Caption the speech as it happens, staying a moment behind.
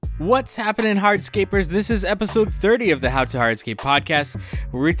What's happening, Hardscapers? This is episode 30 of the How to Hardscape podcast,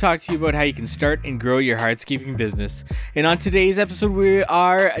 where we talk to you about how you can start and grow your hardscaping business. And on today's episode, we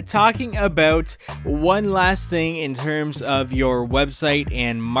are talking about one last thing in terms of your website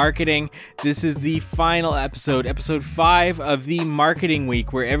and marketing. This is the final episode, episode 5 of the marketing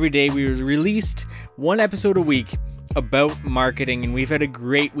week, where every day we released one episode a week about marketing, and we've had a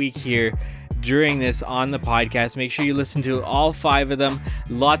great week here during this on the podcast. Make sure you listen to all 5 of them.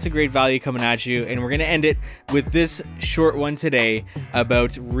 Lots of great value coming at you, and we're going to end it with this short one today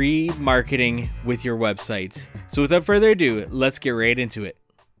about remarketing with your website. So without further ado, let's get right into it.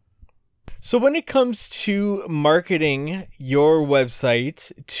 So when it comes to marketing your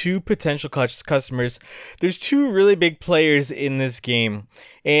website to potential customers, there's 2 really big players in this game.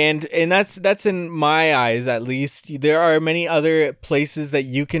 And that's in my eyes, at least. There are many other places that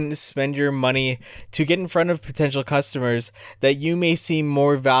you can spend your money to get in front of potential customers that you may see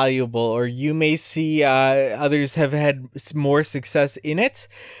more valuable, or you may see others have had more success in it.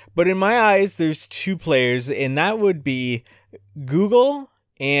 But in my eyes, there's 2 players, and that would be Google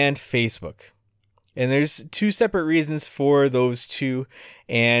and Facebook. And there's 2 separate reasons for those 2,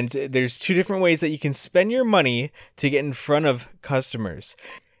 and there's 2 different ways that you can spend your money to get in front of customers.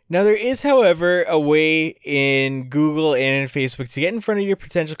 Now, there is, however, a way in Google and in Facebook to get in front of your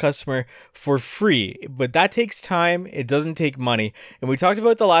potential customer for free, but that takes time. It doesn't take money. And we talked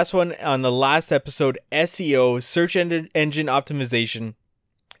about the last one on the last episode, SEO, search engine optimization.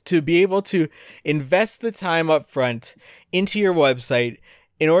 To be able to invest the time up front into your website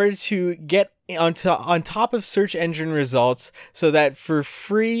in order to get on top of search engine results, so that for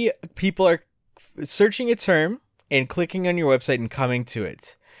free, people are searching a term and clicking on your website and coming to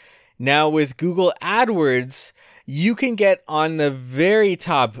it. Now with Google AdWords, you can get on the very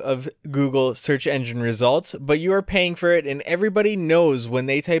top of Google search engine results, but you are paying for it, and everybody knows when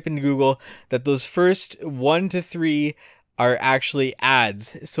they type in Google that those first 1 to 3 are actually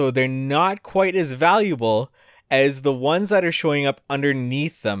ads. So they're not quite as valuable as the ones that are showing up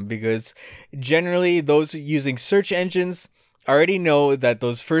underneath them, because generally those using search engines already know that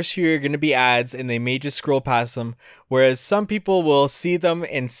those first few are going to be ads, and they may just scroll past them, whereas some people will see them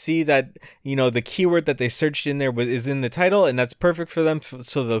and see that, you know, the keyword that they searched in there is in the title, and that's perfect for them,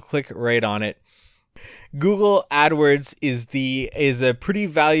 so they'll click right on it. Google AdWords is a pretty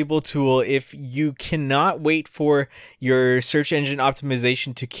valuable tool if you cannot wait for your search engine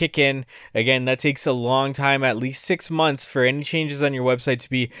optimization to kick in. Again, that takes a long time, at least 6 months, for any changes on your website to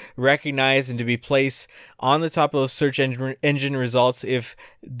be recognized and to be placed on the top of those search engine results. If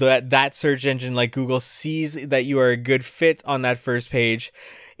that search engine like Google sees that you are a good fit on that first page.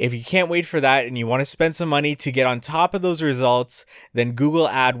 If you can't wait for that and you want to spend some money to get on top of those results, then Google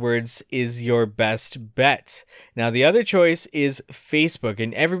AdWords is your best bet. Now, the other choice is Facebook,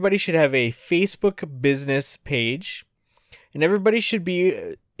 and everybody should have a Facebook business page, and everybody should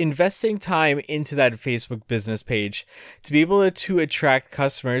be investing time into that Facebook business page to be able to attract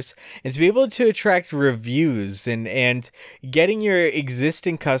customers and to be able to attract reviews, and getting your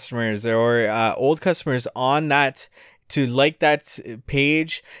existing customers or old customers on that, to like that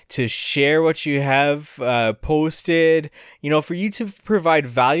page, to share what you have posted, you know, for you to provide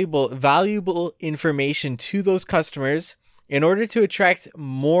valuable information to those customers in order to attract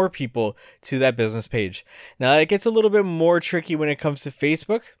more people to that business page. Now, it gets a little bit more tricky when it comes to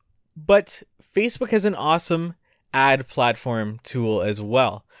Facebook, but Facebook has an awesome ad platform tool as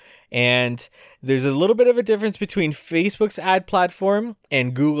well. And there's a little bit of a difference between Facebook's ad platform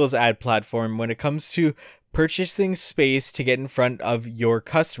and Google's ad platform when it comes to purchasing space to get in front of your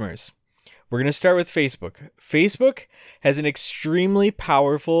customers. We're going to start with Facebook. Facebook has an extremely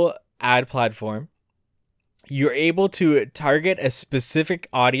powerful ad platform. You're able to target a specific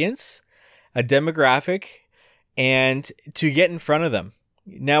audience, a demographic, and to get in front of them.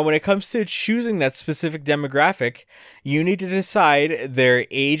 Now, when it comes to choosing that specific demographic, you need to decide their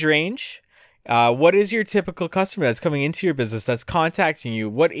age range. What is your typical customer that's coming into your business, that's contacting you?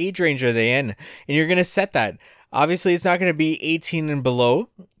 What age range are they in? And you're going to set that. Obviously, it's not going to be 18 and below.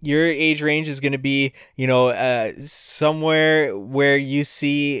 Your age range is going to be, somewhere where you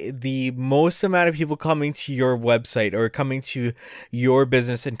see the most amount of people coming to your website or coming to your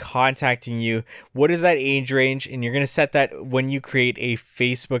business and contacting you. What is that age range? And you're going to set that when you create a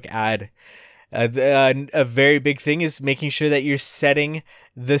Facebook ad. A very big thing is making sure that you're setting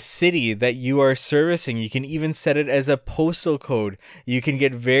the city that you are servicing. You can even set it as a postal code. You can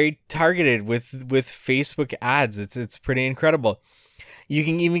get very targeted with Facebook ads. It's pretty incredible. You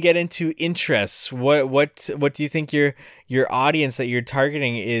can even get into interests. What do you think your audience that you're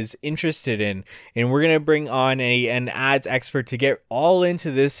targeting is interested in? And we're gonna bring on an ads expert to get all into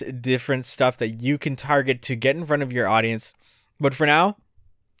this different stuff that you can target to get in front of your audience. But for now,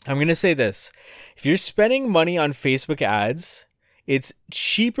 I'm gonna say this: if you're spending money on Facebook ads, it's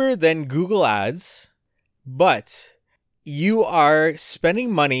cheaper than Google ads, but you are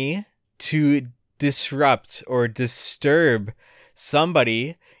spending money to disrupt or disturb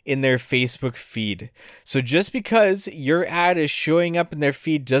somebody in their Facebook feed. So just because your ad is showing up in their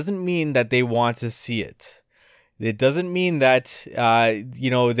feed doesn't mean that they want to see it. It doesn't mean that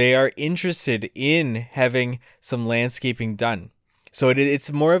they are interested in having some landscaping done. So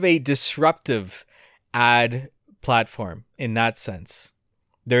it's more of a disruptive ad platform in that sense.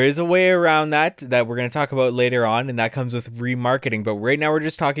 There is a way around that we're going to talk about later on, and that comes with remarketing. But right now we're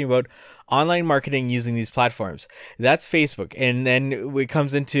just talking about online marketing using these platforms. That's Facebook. And then it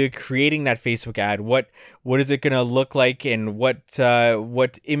comes into creating that Facebook ad. What is it going to look like, and what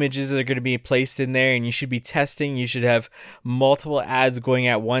images are going to be placed in there? And you should be testing. You should have multiple ads going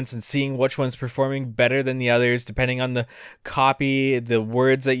at once and seeing which one's performing better than the others, depending on the copy, the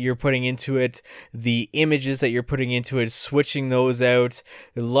words that you're putting into it, the images that you're putting into it, switching those out.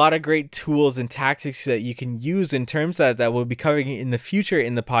 A lot of great tools and tactics that you can use in terms that we'll be covering in the future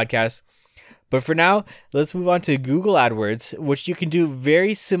in the podcast. But for now, let's move on to Google AdWords, which you can do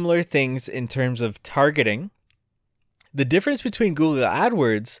very similar things in terms of targeting. The difference between Google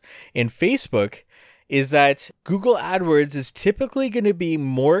AdWords and Facebook is that Google AdWords is typically going to be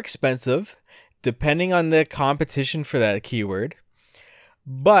more expensive depending on the competition for that keyword,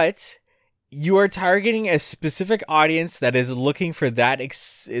 but you are targeting a specific audience that is looking for that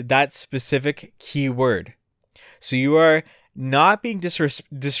specific keyword. So you are not being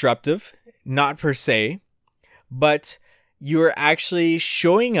disruptive, not per se, but you are actually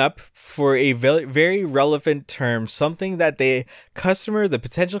showing up for a very, very relevant term, something that the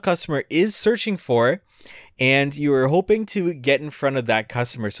potential customer is searching for, and you are hoping to get in front of that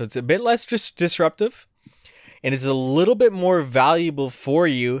customer. So it's a bit less disruptive, and it's a little bit more valuable for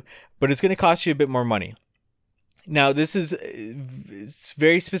you, but it's going to cost you a bit more money. Now, this is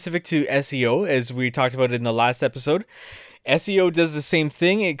very specific to SEO, as we talked about in the last episode. SEO does the same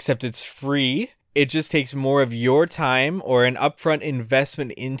thing, except it's free. It just takes more of your time or an upfront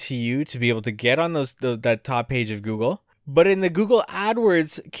investment into you to be able to get on that top page of Google. But in the Google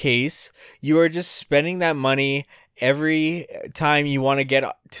AdWords case, you are just spending that money every time you want to get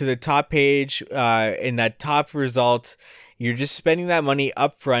to the top page in that top result. You're just spending that money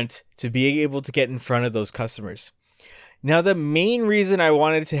upfront to be able to get in front of those customers. Now, the main reason I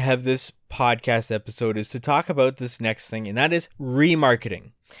wanted to have this podcast episode is to talk about this next thing, and that is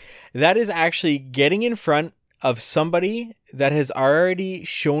remarketing. That is actually getting in front of somebody that has already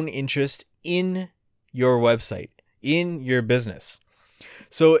shown interest in your website, in your business.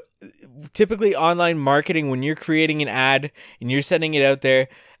 So typically online marketing, when you're creating an ad and you're sending it out there,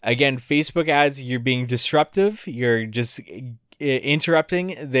 again, Facebook ads, you're being disruptive. You're just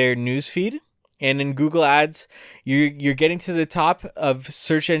interrupting their newsfeed. And in Google ads, you're getting to the top of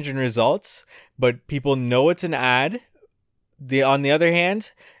search engine results, but people know it's an ad. On the other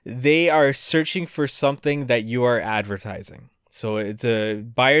hand, they are searching for something that you are advertising. So it's a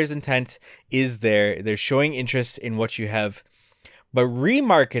buyer's intent is there. They're showing interest in what you have. But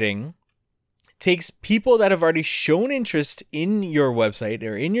remarketing takes people that have already shown interest in your website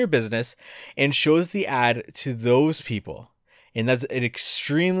or in your business and shows the ad to those people. And that's an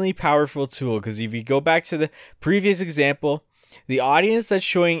extremely powerful tool, because if you go back to the previous example, the audience that's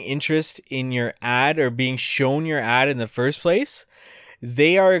showing interest in your ad or being shown your ad in the first place,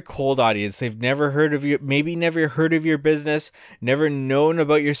 they are a cold audience. They've never heard of you, maybe never heard of your business, never known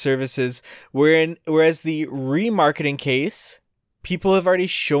about your services. Whereas the remarketing case, people have already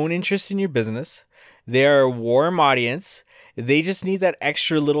shown interest in your business. They are a warm audience. They just need that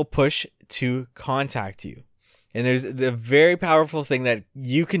extra little push to contact you. And there's the very powerful thing that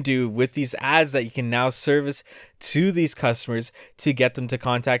you can do with these ads that you can now service to these customers to get them to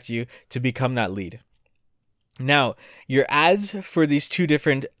contact you to become that lead. Now, your ads for these two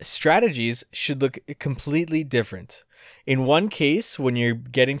different strategies should look completely different. In one case, when you're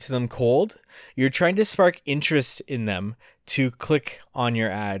getting to them cold, you're trying to spark interest in them to click on your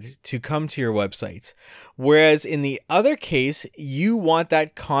ad, to come to your website. Whereas in the other case, you want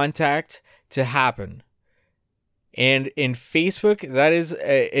that contact to happen. And in Facebook, that is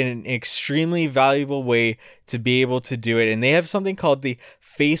an extremely valuable way to be able to do it. And they have something called the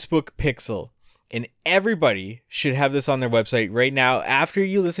Facebook Pixel. And everybody should have this on their website right now. After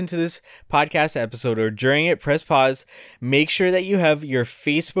you listen to this podcast episode or during it, press pause. Make sure that you have your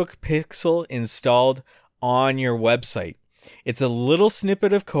Facebook Pixel installed on your website. It's a little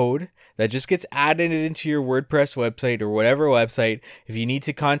snippet of code that just gets added into your WordPress website or whatever website. If you need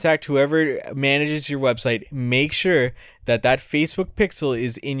to contact whoever manages your website, make sure that that Facebook Pixel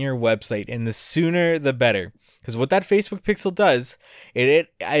is in your website, and the sooner the better. Because what that Facebook Pixel does,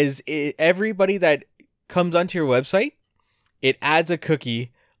 everybody that comes onto your website, it adds a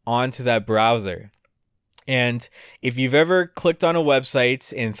cookie onto that browser. And if you've ever clicked on a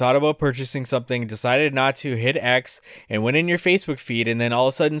website and thought about purchasing something, decided not to, hit X, and went in your Facebook feed, and then all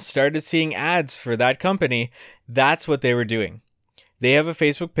of a sudden started seeing ads for that company, that's what they were doing. They have a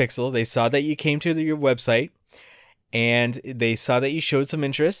Facebook Pixel. They saw that you came to your website, and they saw that you showed some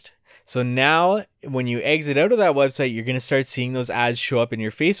interest. So now when you exit out of that website, you're going to start seeing those ads show up in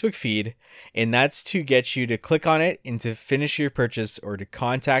your Facebook feed. And that's to get you to click on it and to finish your purchase or to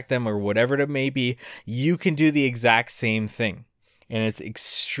contact them or whatever it may be. You can do the exact same thing. And it's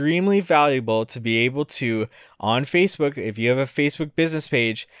extremely valuable to be able to, on Facebook, if you have a Facebook business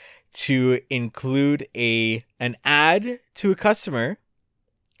page, to include an ad to a customer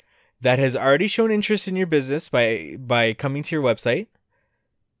that has already shown interest in your business by coming to your website.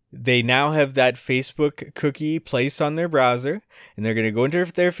 They now have that Facebook cookie placed on their browser, and they're going to go into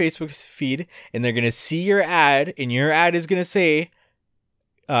their Facebook feed, and they're going to see your ad, and your ad is going to say,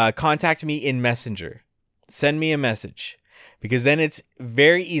 contact me in Messenger. Send me a message. Because then it's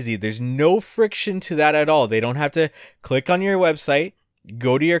very easy. There's no friction to that at all. They don't have to click on your website,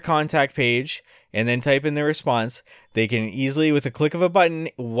 go to your contact page, and then type in their response. They can easily, with a click of a button,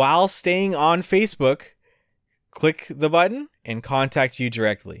 while staying on Facebook, click the button and contact you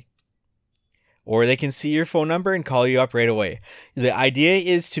directly. Or they can see your phone number and call you up right away. The idea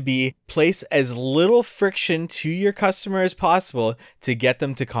is to place as little friction to your customer as possible to get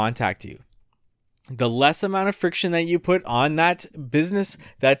them to contact you. The less amount of friction that you put on that business,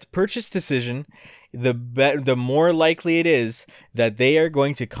 that purchase decision, the more likely it is that they are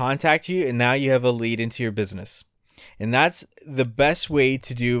going to contact you, and now you have a lead into your business. And that's the best way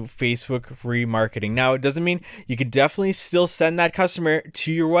to do Facebook remarketing. Now, it doesn't mean you could definitely still send that customer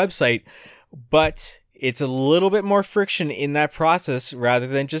to your website, but it's a little bit more friction in that process rather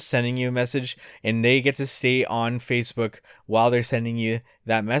than just sending you a message and they get to stay on Facebook while they're sending you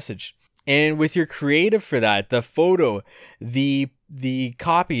that message. And with your creative for that, the photo, the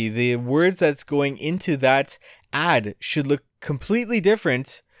copy, the words that's going into that ad should look completely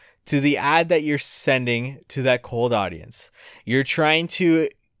different to the ad that you're sending to that cold audience. You're trying to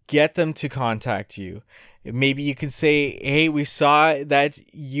get them to contact you. Maybe you can say, hey, we saw that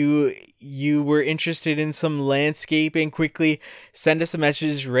you were interested in some landscaping. Quickly send us a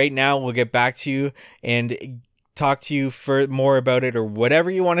message right now. We'll get back to you and talk to you for more about it, or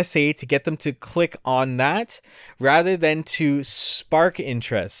whatever you want to say to get them to click on that, rather than to spark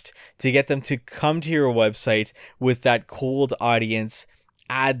interest, to get them to come to your website with that cold audience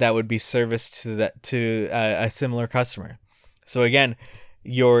ad that would be serviced to a similar customer. So again,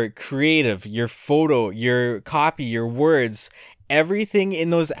 your creative, your photo, your copy, your words, everything in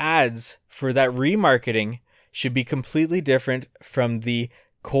those ads for that remarketing should be completely different from the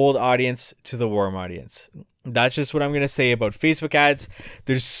cold audience to the warm audience. That's just what I'm going to say about Facebook ads.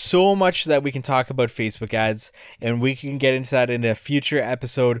 There's so much that we can talk about Facebook ads, and we can get into that in a future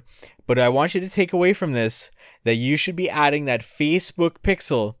episode. But I want you to take away from this that you should be adding that Facebook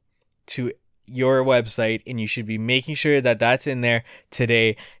pixel to your website, and you should be making sure that that's in there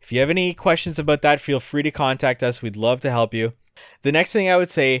today. If you have any questions about that, feel free to contact us. We'd love to help you. The next thing I would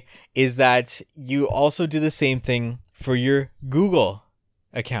say is that you also do the same thing for your Google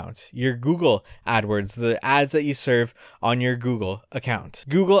account, your Google AdWords, the ads that you serve on your Google account.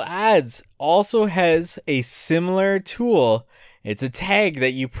 Google Ads also has a similar tool. It's a tag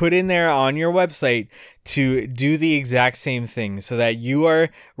that you put in there on your website to do the exact same thing, so that you are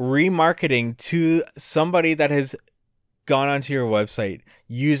remarketing to somebody that has gone onto your website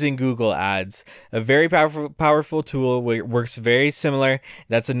using Google Ads. A very powerful tool. Works very similar.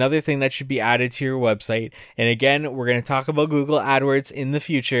 That's another thing that should be added to your website. And again, we're going to talk about Google AdWords in the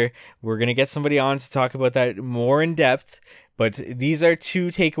future. We're going to get somebody on to talk about that more in depth. But these are two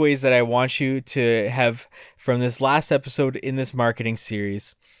takeaways that I want you to have from this last episode in this marketing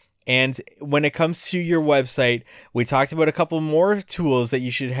series. And when it comes to your website, we talked about a couple more tools that you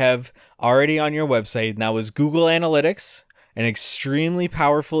should have already on your website. And that was Google Analytics, an extremely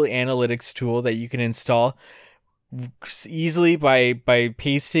powerful analytics tool that you can install easily by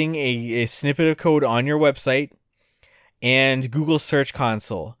pasting a snippet of code on your website, and Google Search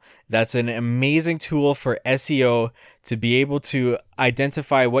Console. That's an amazing tool for SEO to be able to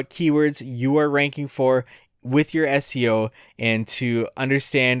identify what keywords you are ranking for with your SEO and to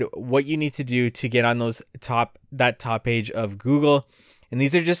understand what you need to do to get on that top page of Google. And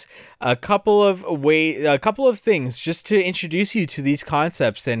these are just a couple of things just to introduce you to these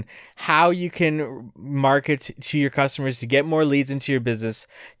concepts and how you can market to your customers to get more leads into your business,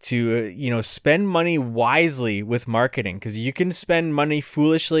 to spend money wisely with marketing, because you can spend money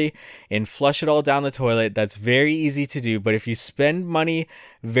foolishly and flush it all down the toilet. That's very easy to do. But if you spend money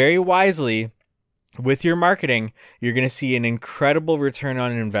very wisely with your marketing, you're going to see an incredible return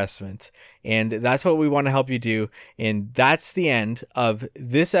on investment. And that's what we want to help you do. And that's the end of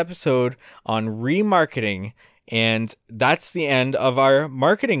this episode on remarketing. And that's the end of our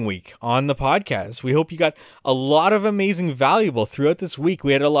marketing week on the podcast. We hope you got a lot of amazing valuable throughout this week.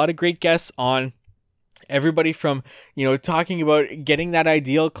 We had a lot of great guests on. Everybody from, talking about getting that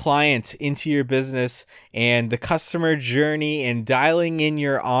ideal client into your business and the customer journey and dialing in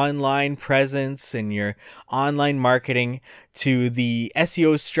your online presence and your online marketing, to the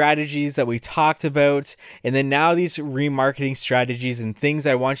SEO strategies that we talked about. And then now these remarketing strategies and things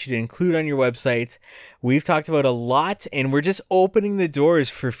I want you to include on your website. We've talked about a lot, and we're just opening the doors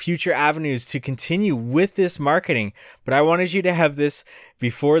for future avenues to continue with this marketing. But I wanted you to have this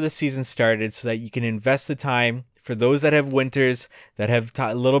before the season started so that you can invest the time. For those that have winters, that have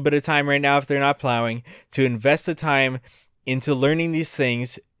a little bit of time right now if they're not plowing, to invest the time into learning these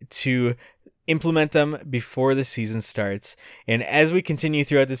things, to implement them before the season starts. And as we continue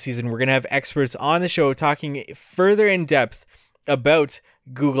throughout the season, we're going to have experts on the show talking further in depth about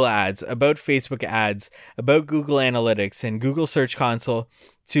Google Ads, about Facebook Ads, about Google Analytics and Google Search Console,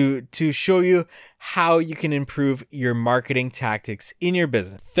 to show you how you can improve your marketing tactics in your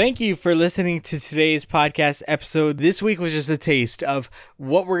business. Thank you for listening to today's podcast episode. This week was just a taste of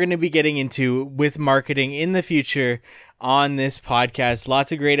what we're going to be getting into with marketing in the future on this podcast.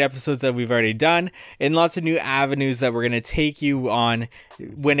 Lots of great episodes that we've already done and lots of new avenues that we're going to take you on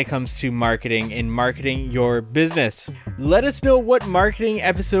when it comes to marketing and marketing your business. Let us know what marketing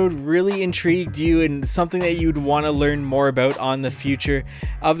episode really intrigued you and something that you'd want to learn more about on the future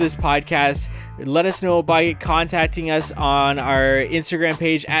of this podcast. Let us know by contacting us on our Instagram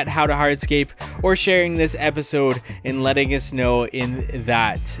page at How to Hardscape, or sharing this episode and letting us know in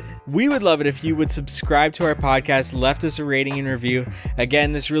that. We would love it if you would subscribe to our podcast, left us a rating and review.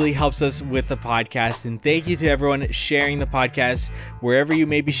 Again, this really helps us with the podcast. And thank you to everyone sharing the podcast wherever you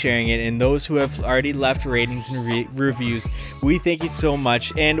may be sharing it. And those who have already left ratings and reviews, we thank you so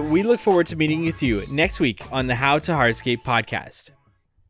much. And we look forward to meeting with you next week on the How to Hardscape podcast.